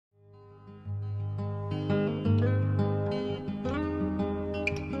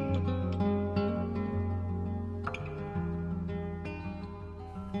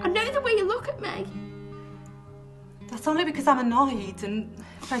because I'm annoyed and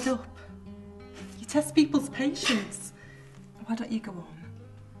fed up. You test people's patience. Why don't you go on?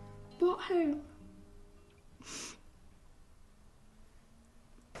 But who?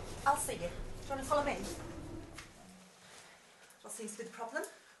 I'll see you. Do you want to follow me? What seems to be the problem?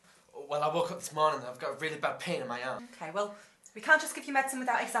 Well, I woke up this morning and I've got a really bad pain in my arm. Okay, well, we can't just give you medicine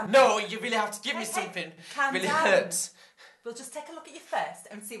without examining. No, you really have to give me something. Calm really down. hurts. We'll just take a look at you first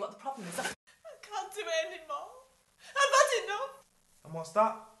and see what the problem is. I can't do it anymore. I've had enough. And what's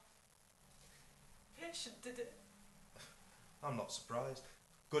that? Patient did it. I'm not surprised.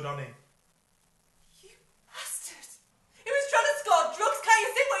 Good on him. You bastard. He was trying to score drugs. Can't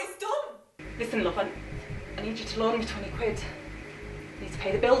you see what he's done? Listen, love, I need you to loan me 20 quid. I need to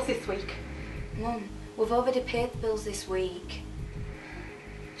pay the bills this week. Mum, we've already paid the bills this week.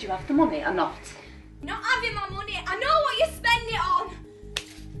 Do you have the money or not? Not having my money. I know what you spend it on.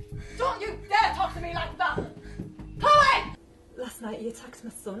 Don't you dare talk to me like that. Chloe! Last night he attacked my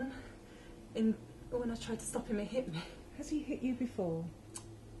son. When I tried to stop him, he hit me. Has he hit you before?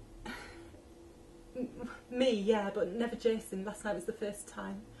 Me, yeah, but never Jason. Last night was the first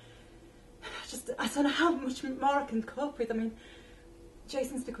time. I don't know how much more I can cope with. I mean,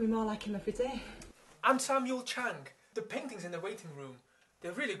 Jason's becoming more like him every day. I'm Samuel Chang. The paintings in the waiting room,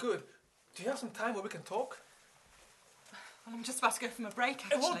 they're really good. Do you have some time where we can talk? Well, I'm just about to go for my break,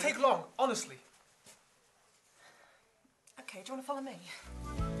 actually. It won't take long, honestly. Okay, do you want to follow me?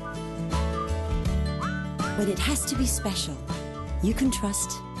 When it has to be special, you can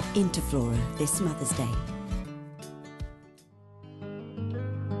trust Interflora this Mother's Day.